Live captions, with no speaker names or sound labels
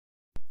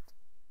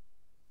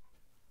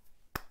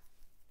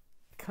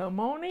Come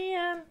on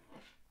in.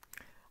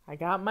 I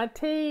got my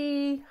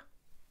tea.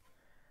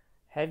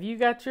 Have you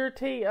got your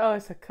tea? Oh,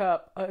 it's a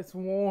cup. Oh, it's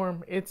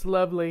warm. It's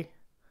lovely.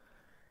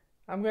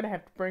 I'm going to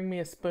have to bring me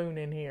a spoon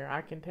in here. I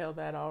can tell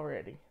that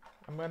already.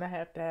 I'm going to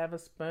have a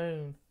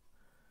spoon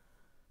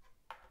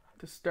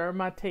to stir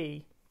my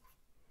tea.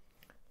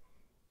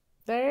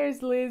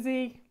 There's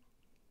Lizzie.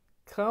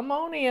 Come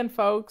on in,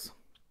 folks.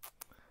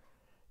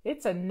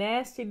 It's a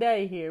nasty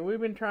day here. We've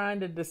been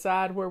trying to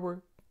decide where we're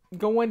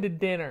going to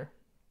dinner.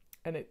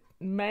 And it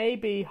may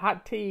be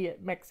hot tea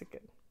at Mexican.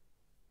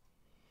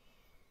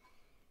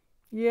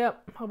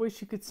 Yep, I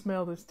wish you could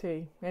smell this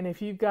tea. And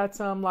if you've got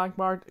some like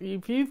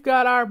if you've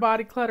got our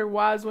Body Clutter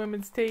Wise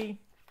Women's tea,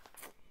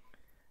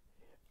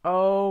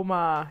 oh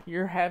my,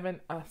 you're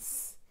having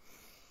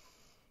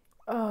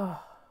an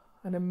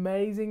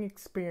amazing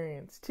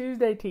experience.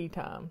 Tuesday tea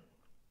time.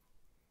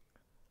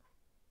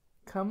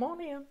 Come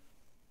on in.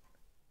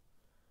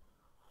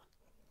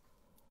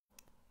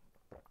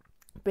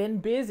 Been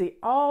busy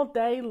all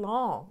day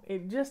long.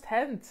 It just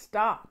hasn't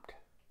stopped.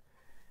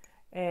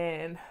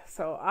 And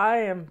so I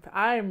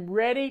am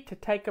ready to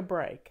take a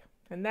break.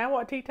 And now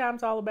what tea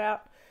time's all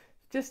about?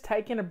 Just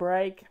taking a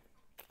break.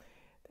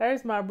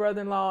 There's my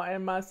brother-in-law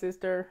and my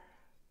sister.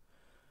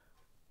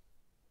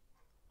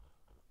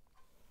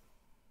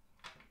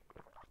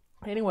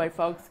 Anyway,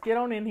 folks, get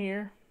on in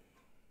here.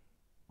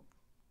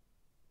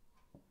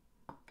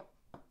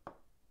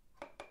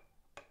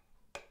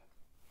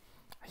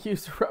 I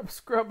use the rub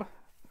scrub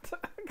to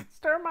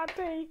stir my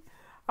tea.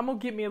 I'm going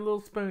to get me a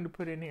little spoon to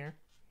put in here.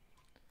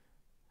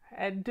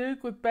 At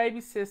Duke with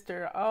baby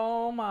sister.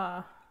 Oh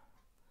my.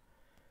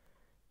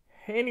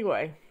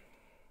 Anyway.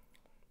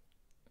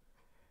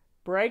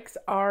 Breaks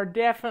are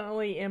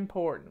definitely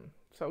important.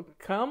 So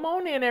come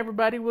on in,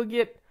 everybody. We'll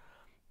get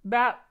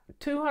about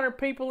 200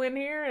 people in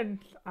here, and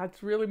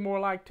it's really more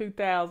like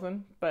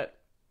 2,000, but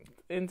it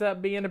ends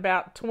up being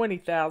about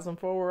 20,000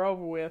 before we're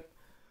over with.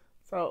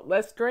 So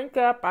let's drink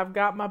up. I've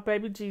got my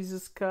baby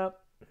Jesus cup.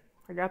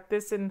 I got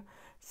this in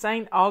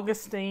St.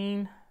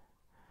 Augustine,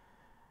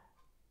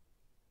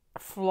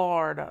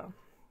 Florida.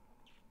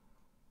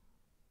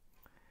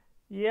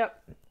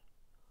 Yep.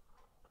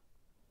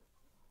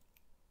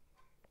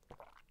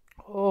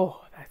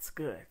 Oh, that's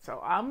good.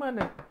 So I'm going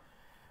to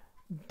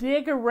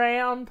dig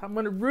around. I'm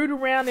going to root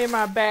around in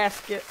my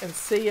basket and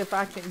see if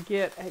I can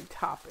get a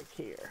topic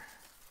here.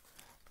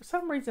 For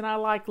some reason, I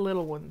like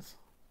little ones.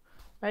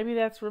 Maybe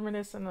that's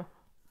reminiscent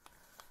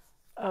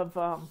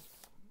of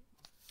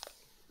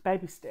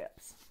baby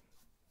steps.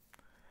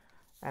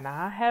 And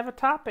I have a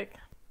topic.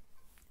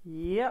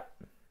 Yep.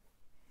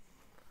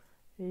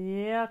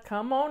 Yeah,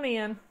 come on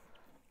in.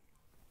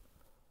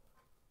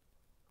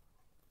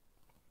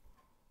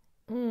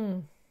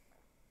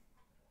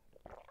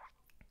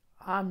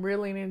 I'm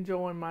really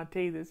enjoying my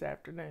tea this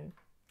afternoon.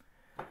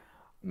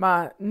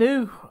 My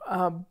new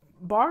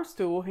bar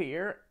stool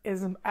here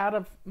is out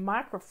of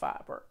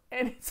microfiber,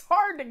 and it's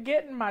hard to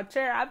get in my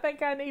chair. I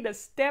think I need a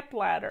step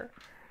ladder.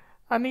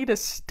 I need a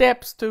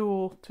step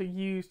stool to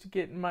use to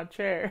get in my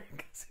chair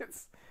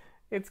because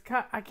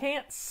I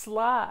can't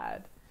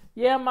slide.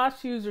 Yeah, my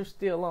shoes are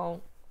still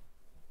on.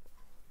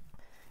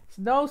 It's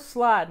no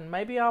sliding.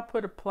 Maybe I'll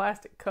put a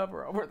plastic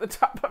cover over the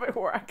top of it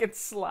where I can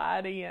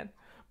slide in.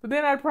 But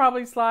then I'd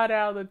probably slide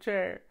out of the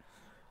chair.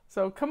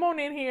 So come on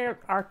in here.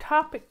 Our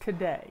topic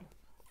today,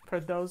 for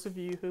those of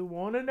you who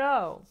want to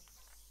know,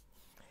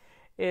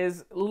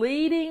 is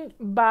leading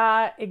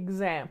by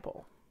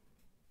example.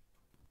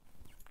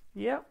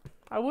 Yep,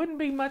 I wouldn't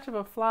be much of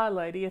a fly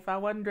lady if I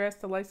wasn't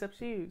dressed to lace up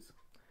shoes.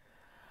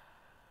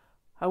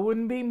 I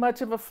wouldn't be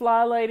much of a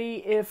fly lady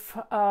if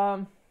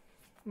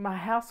my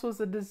house was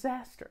a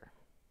disaster.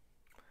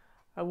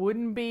 I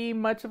wouldn't be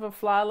much of a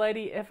fly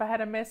lady if I had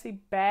a messy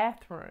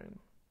bathroom.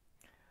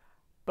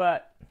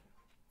 But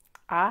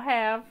I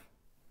have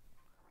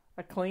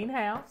a clean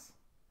house.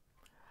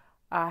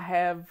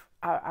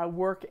 I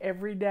work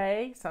every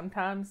day,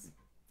 sometimes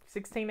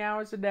 16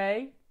 hours a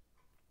day,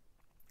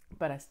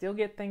 but I still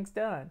get things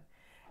done.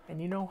 And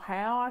you know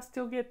how I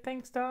still get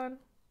things done?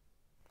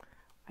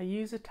 I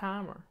use a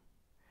timer.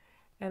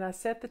 And I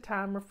set the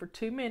timer for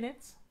 2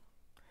 minutes,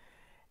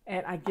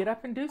 and I get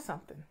up and do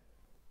something.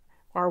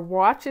 Our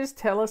watches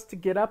tell us to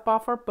get up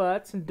off our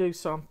butts and do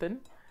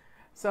something.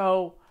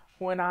 So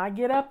when I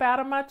get up out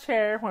of my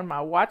chair, when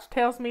my watch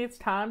tells me it's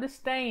time to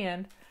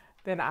stand,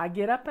 then I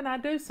get up and I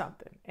do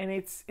something. And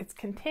it's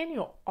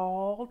continual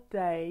all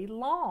day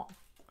long.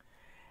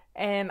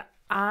 And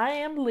I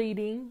am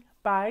leading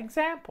by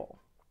example.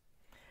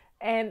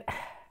 And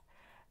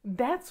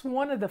that's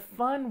one of the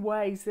fun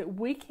ways that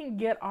we can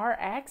get our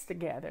acts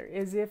together,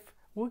 is if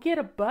we'll get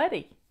a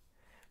buddy.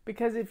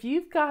 Because if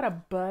you've got a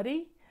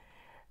buddy,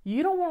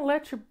 you don't want to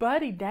let your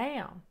buddy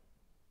down.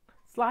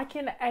 It's like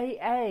in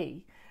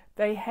AA,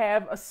 they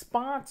have a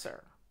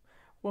sponsor.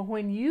 Well,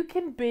 when you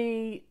can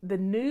be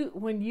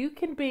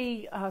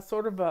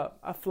sort of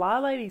a fly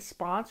lady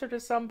sponsor to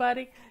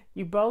somebody,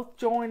 you both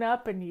join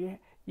up and you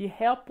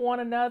help one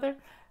another.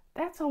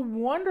 That's a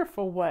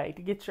wonderful way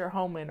to get your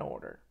home in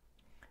order.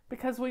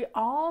 because we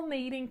all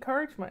need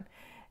encouragement.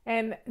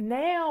 And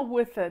now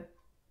with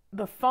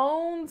the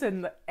phones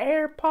and the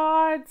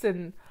AirPods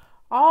and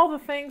all the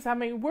things, I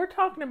mean, we're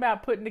talking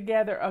about putting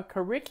together a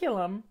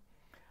curriculum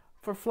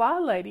for Fly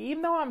Lady.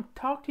 Even though I'm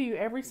talking to you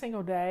every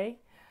single day,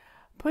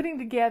 putting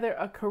together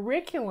a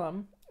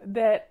curriculum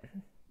that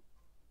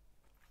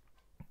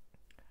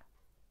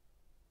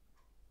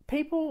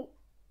people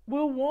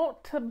will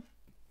want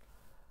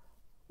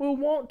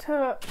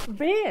to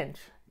binge.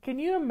 Can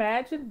you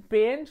imagine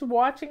binge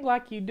watching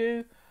like you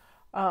do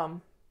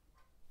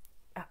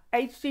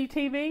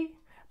HGTV?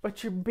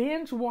 But you're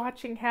binge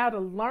watching how to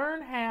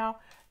learn how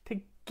to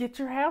get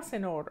your house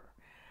in order.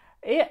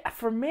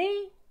 For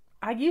me,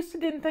 I used to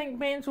didn't think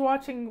binge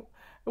watching,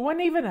 it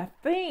wasn't even a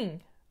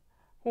thing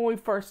when we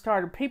first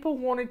started. People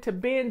wanted to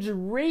binge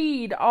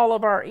read all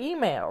of our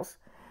emails,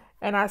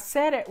 and I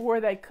set it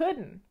where they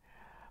couldn't,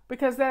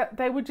 because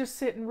they would just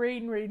sit and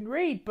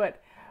read.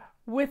 But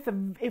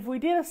if we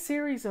did a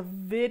series of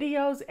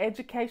videos,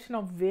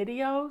 educational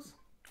videos,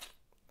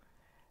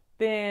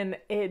 then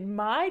it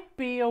might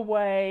be a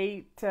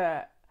way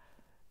to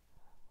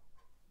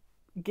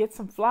get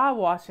some fly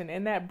washing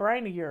in that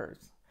brain of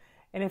yours.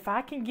 And if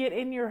I can get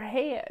in your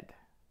head,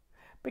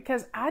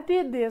 because I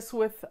did this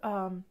with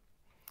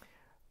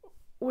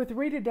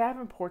Rita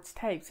Davenport's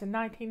tapes in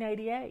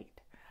 1988.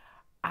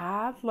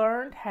 I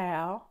learned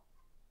how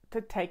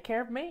to take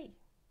care of me.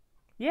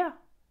 Yeah,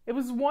 it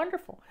was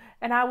wonderful.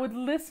 And I would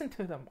listen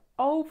to them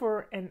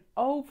over and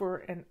over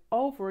and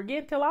over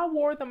again till I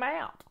wore them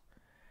out.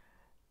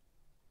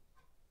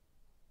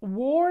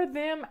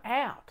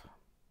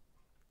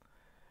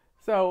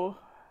 So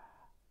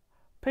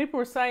people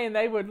were saying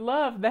they would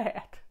love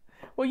that.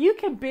 Well, you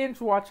can binge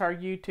watch our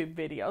YouTube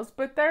videos,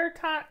 but they're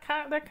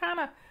kind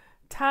of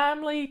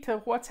timely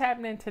to what's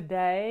happening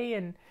today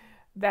and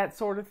that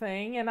sort of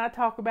thing. And I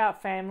talk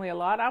about family a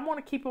lot. I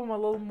want to keep them a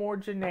little more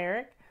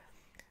generic,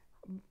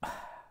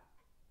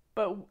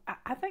 but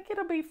I think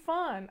it'll be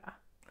fun.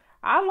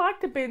 I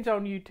like to binge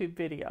on YouTube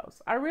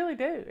videos. I really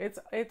do.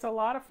 It's a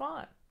lot of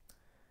fun.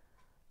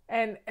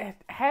 And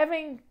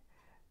having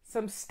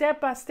some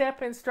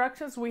step-by-step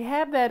instructions, we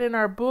have that in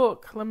our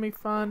book. Let me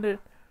find it.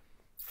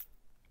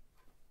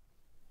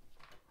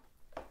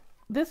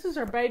 This is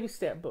our baby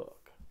step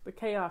book, the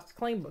Chaos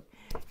Clean book.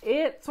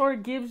 It sort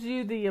of gives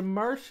you the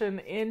immersion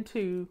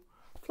into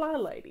Fly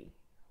Lady.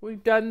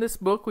 We've done this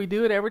book. We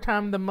do it every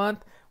time of the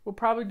month. We'll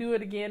probably do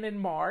it again in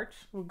March.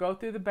 We'll go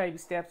through the baby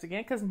steps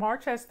again because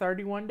March has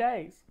 31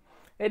 days.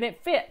 And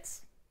it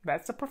fits.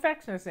 That's the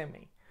perfectionist in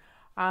me.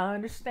 I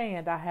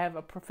understand I have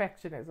a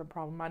perfectionism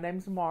problem. My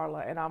name's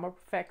Marla, and I'm a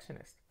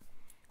perfectionist.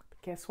 But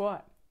guess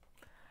what?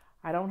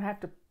 I don't have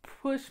to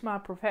push my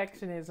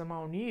perfectionism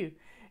on you.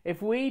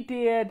 If we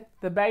did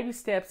the baby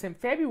steps in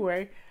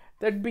February,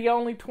 there'd be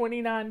only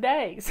 29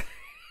 days.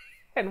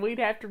 And we'd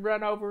have to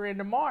run over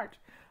into March.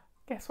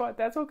 Guess what?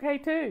 That's okay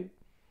too.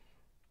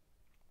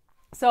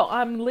 So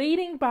I'm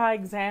leading by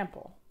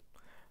example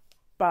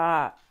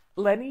by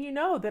letting you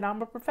know that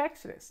I'm a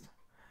perfectionist.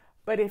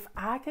 But if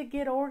I could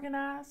get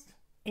organized,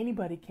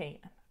 anybody can.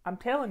 I'm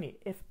telling you,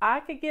 if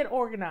I could get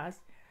organized,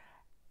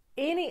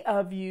 any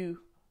of you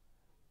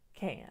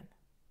can.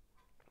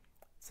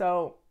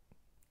 So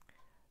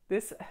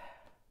this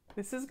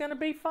is going to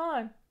be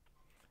fun.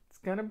 It's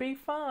going to be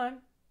fun.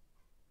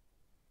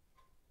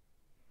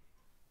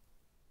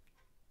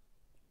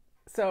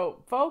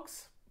 So,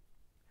 folks,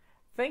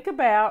 think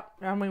about,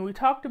 we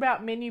talked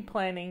about menu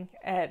planning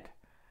at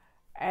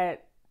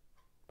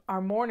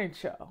our morning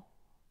show.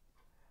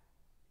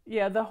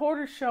 Yeah, the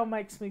hoarder show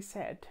makes me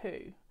sad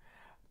too.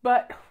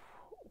 But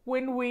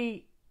when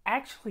we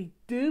actually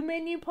do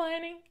menu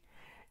planning,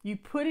 you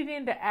put it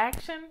into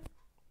action,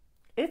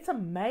 it's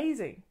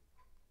amazing.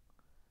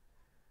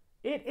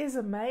 It is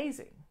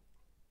amazing.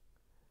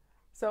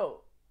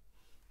 So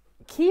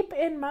keep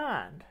in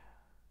mind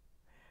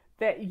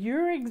that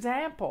your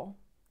example,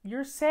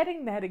 you're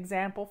setting that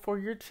example for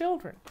your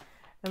children.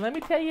 And let me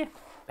tell you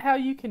how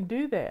you can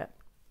do that.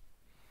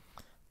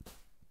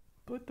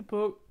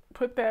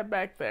 Put that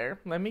back there.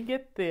 Let me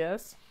get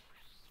this.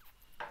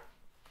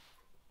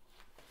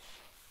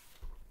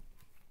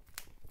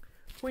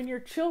 When your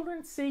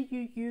children see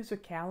you use a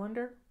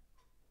calendar,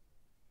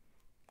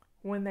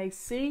 when they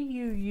see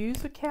you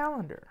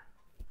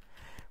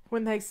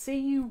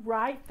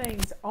write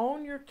things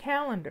on your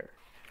calendar,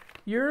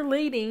 you're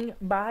leading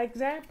by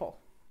example.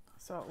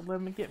 So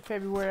let me get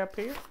February up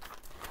here.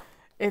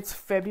 It's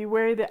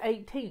February the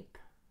 18th.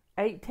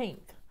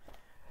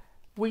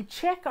 We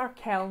check our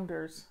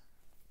calendars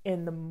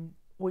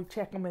we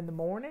check them in the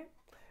morning,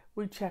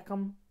 we check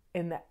them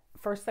in the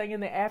first thing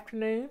in the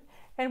afternoon,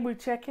 and we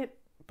check it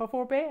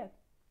before bed.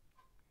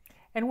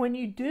 And when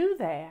you do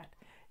that,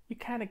 you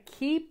kind of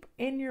keep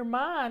in your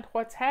mind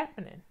what's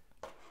happening.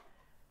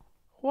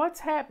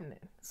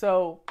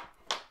 So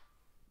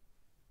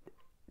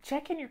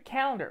check in your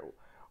calendar.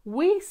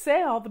 We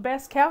sell the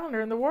best calendar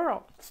in the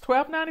world. It's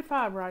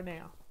 $12.95 right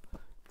now.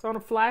 It's on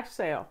a flash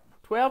sale.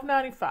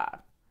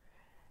 $12.95.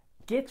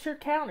 Get your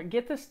calendar.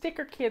 Get the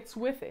sticker kits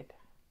with it.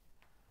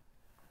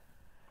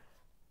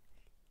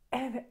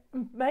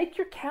 And make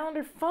your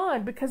calendar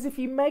fun, because if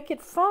you make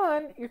it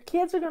fun, your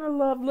kids are going to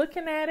love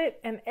looking at it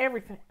and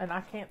everything. And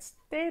I can't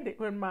stand it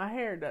when my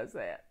hair does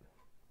that.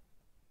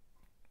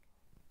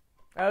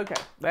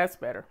 Okay, that's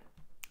better.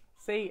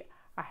 See,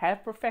 I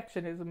have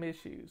perfectionism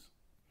issues.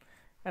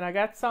 And I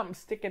got something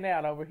sticking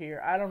out over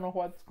here. I don't know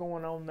what's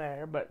going on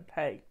there, but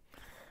hey,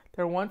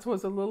 there once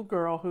was a little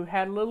girl who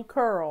had a little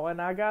curl,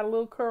 and I got a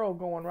little curl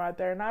going right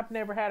there, and I've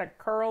never had a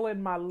curl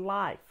in my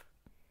life.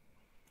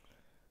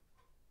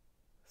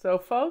 So,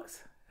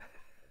 folks,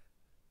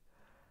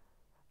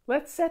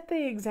 let's set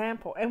the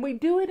example. And we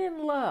do it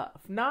in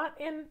love, not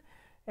in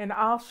an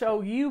I'll show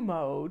you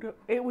mode.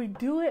 We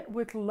do it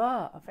with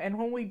love. And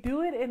when we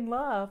do it in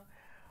love,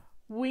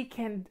 we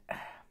can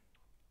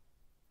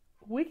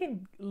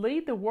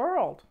lead the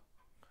world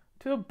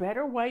to a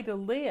better way to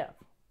live.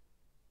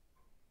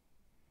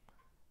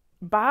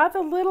 Buy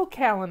the little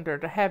calendar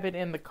to have it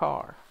in the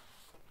car.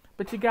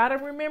 But you got to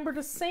remember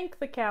to sync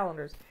the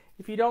calendars.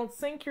 If you don't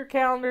sync your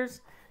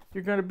calendars,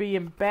 you're going to be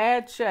in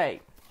bad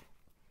shape.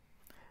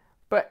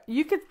 But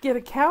you could get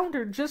a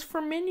calendar just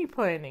for menu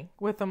planning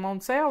with them on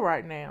sale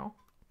right now.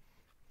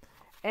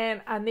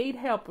 And I need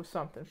help with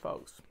something,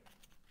 folks.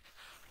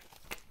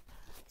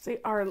 See,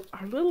 our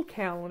little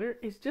calendar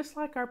is just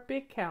like our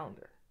big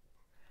calendar.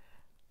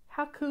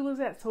 How cool is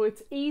that? So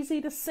it's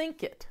easy to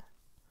sync it.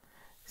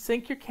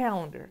 Sync your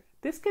calendar.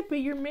 This could be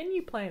your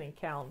menu planning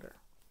calendar.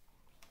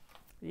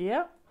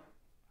 Yep,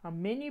 a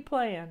menu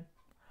plan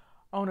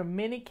on a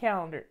mini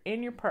calendar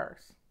in your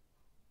purse.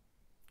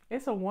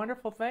 It's a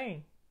wonderful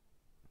thing.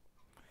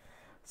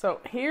 So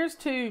here's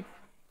to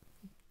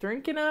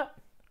drinking up.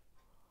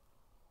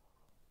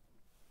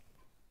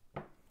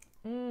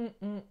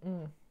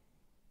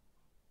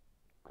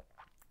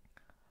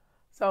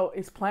 So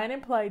it's plan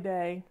and play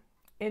day,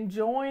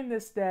 enjoying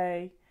this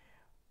day,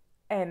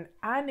 and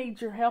I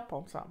need your help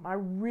on something. I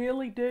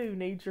really do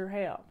need your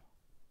help.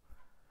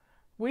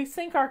 We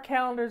sync our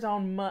calendars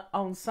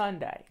on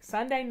Sunday.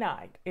 Sunday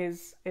night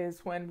is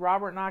when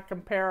Robert and I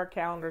compare our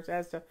calendars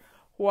as to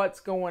what's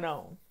going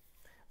on.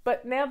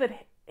 But now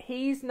that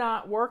he's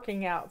not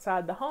working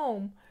outside the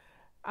home,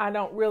 I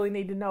don't really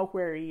need to know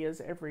where he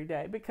is every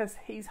day because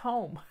he's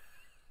home.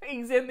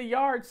 He's in the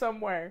yard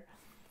somewhere.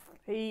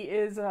 He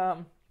is,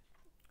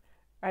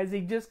 as he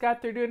just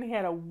got through doing, he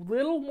had a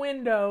little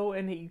window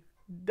and he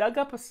dug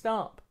up a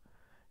stump.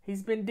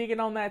 He's been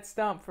digging on that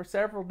stump for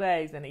several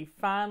days and he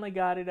finally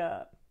got it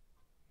up.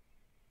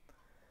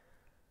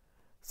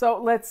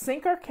 So let's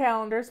sync our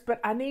calendars, but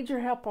I need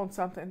your help on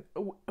something.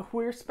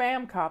 We're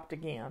spam copped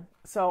again.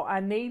 So I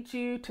need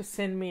you to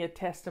send me a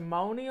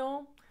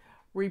testimonial,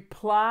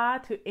 reply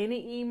to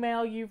any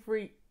email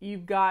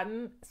you've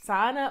gotten,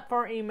 sign up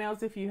for our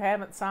emails if you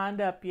haven't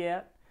signed up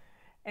yet,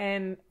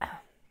 and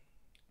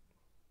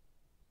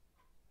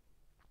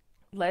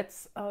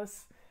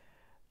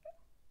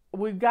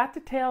we've got to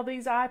tell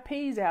these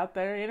IPs out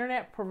there,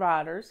 internet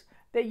providers,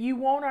 that you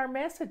want our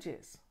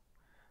messages.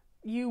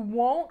 You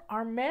want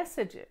our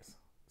messages.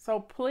 So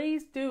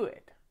please do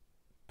it.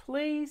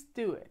 Please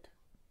do it.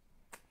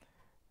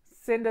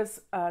 Send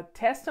us a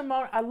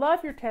testimony. I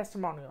love your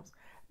testimonials.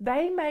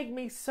 They make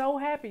me so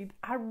happy.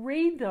 I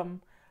read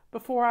them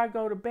before I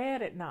go to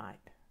bed at night.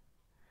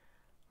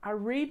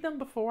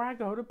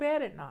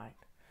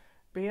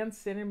 Ben's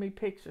sending me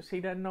pictures. He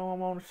doesn't know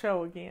I'm on a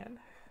show again.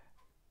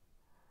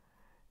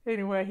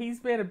 Anyway, he's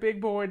been a big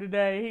boy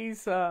today.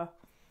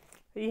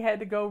 He had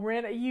to go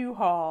rent a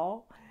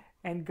U-Haul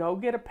and go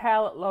get a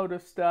pallet load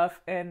of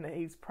stuff, and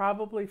he's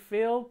probably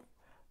filled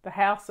the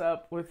house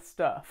up with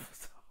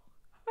stuff.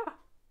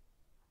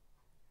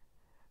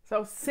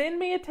 So send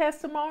me a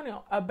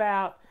testimonial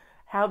about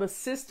how the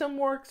system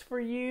works for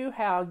you,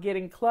 how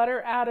getting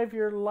clutter out of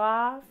your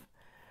life.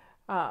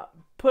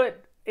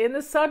 Put in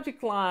the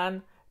subject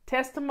line,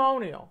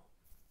 testimonial,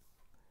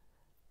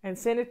 and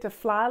send it to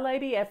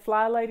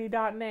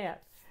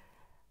flylady@flylady.net.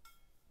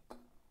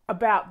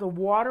 About the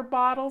water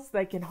bottles,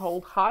 they can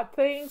hold hot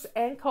things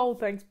and cold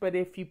things, but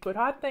if you put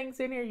hot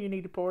things in here, you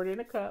need to pour it in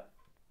a cup.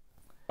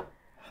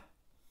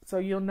 So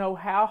you'll know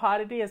how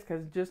hot it is,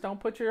 because just don't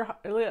put your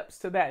lips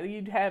to that.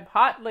 You'd have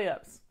hot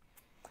lips.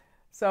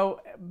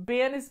 So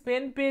Ben has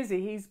been busy.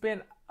 He's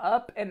been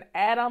up and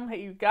at 'em.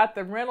 He got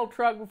the rental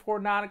truck before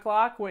 9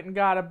 o'clock, went and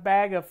got a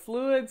bag of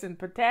fluids and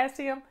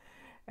potassium,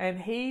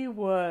 and he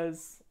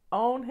was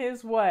on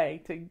his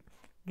way to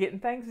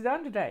getting things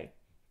done today.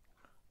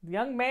 The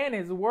young man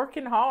is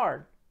working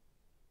hard.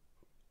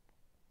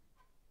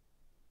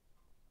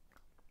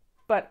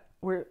 But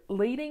we're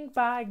leading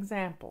by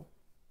example.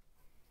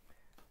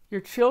 Your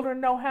children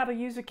know how to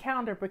use a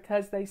calendar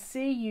because they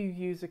see you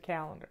use a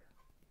calendar.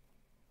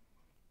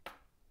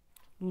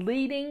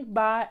 Leading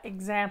by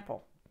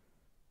example.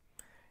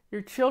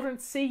 Your children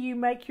see you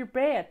make your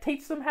bed.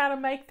 Teach them how to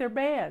make their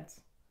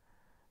beds.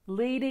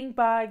 Leading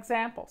by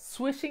example.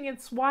 Swishing and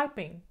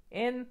swiping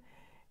in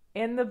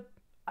the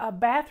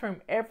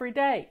bathroom every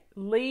day.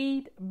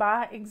 Lead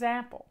by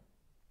example.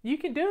 You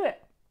can do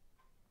it.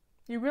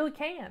 You really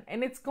can.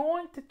 And it's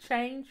going to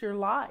change your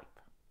life.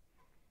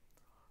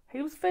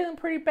 He was feeling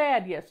pretty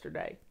bad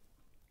yesterday.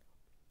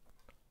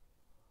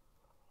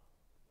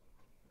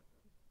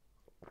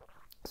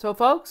 So,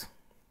 folks,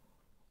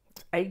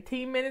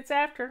 18 minutes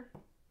after.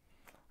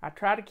 I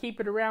try to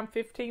keep it around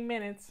 15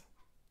 minutes.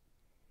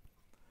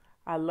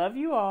 I love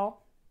you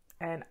all,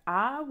 and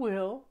I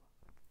will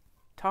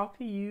talk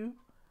to you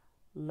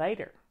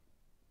later.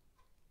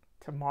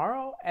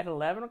 Tomorrow at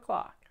 11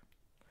 o'clock.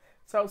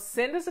 So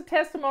send us a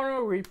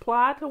testimonial,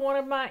 reply to one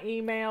of my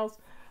emails.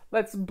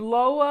 Let's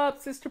blow up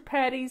Sister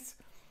Patty's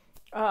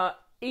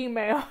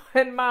email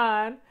and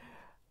mine.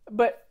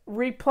 But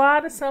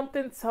reply to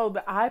something so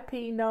the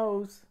IP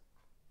knows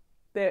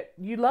that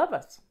you love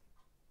us.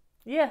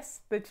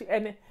 Yes,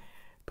 and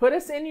put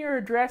us in your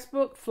address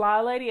book,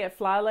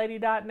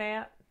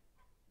 flylady@flylady.net.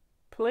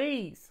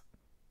 Please.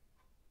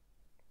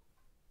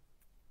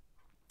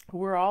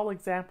 We're all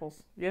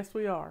examples. Yes,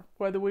 we are,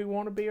 whether we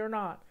want to be or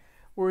not.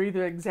 We're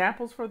either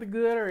examples for the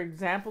good or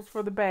examples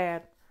for the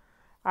bad.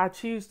 I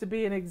choose to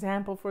be an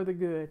example for the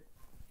good.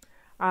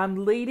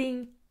 I'm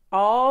leading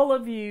all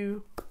of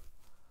you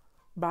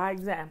by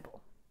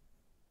example.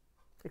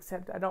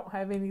 Except I don't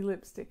have any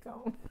lipstick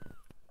on.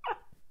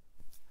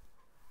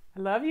 I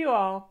love you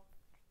all.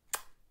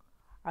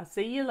 I'll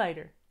see you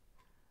later.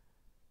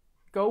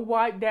 Go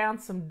wipe down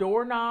some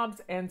doorknobs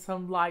and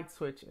some light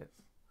switches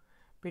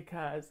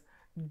because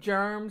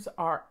germs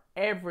are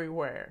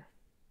everywhere.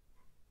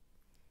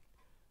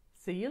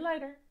 See you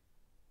later.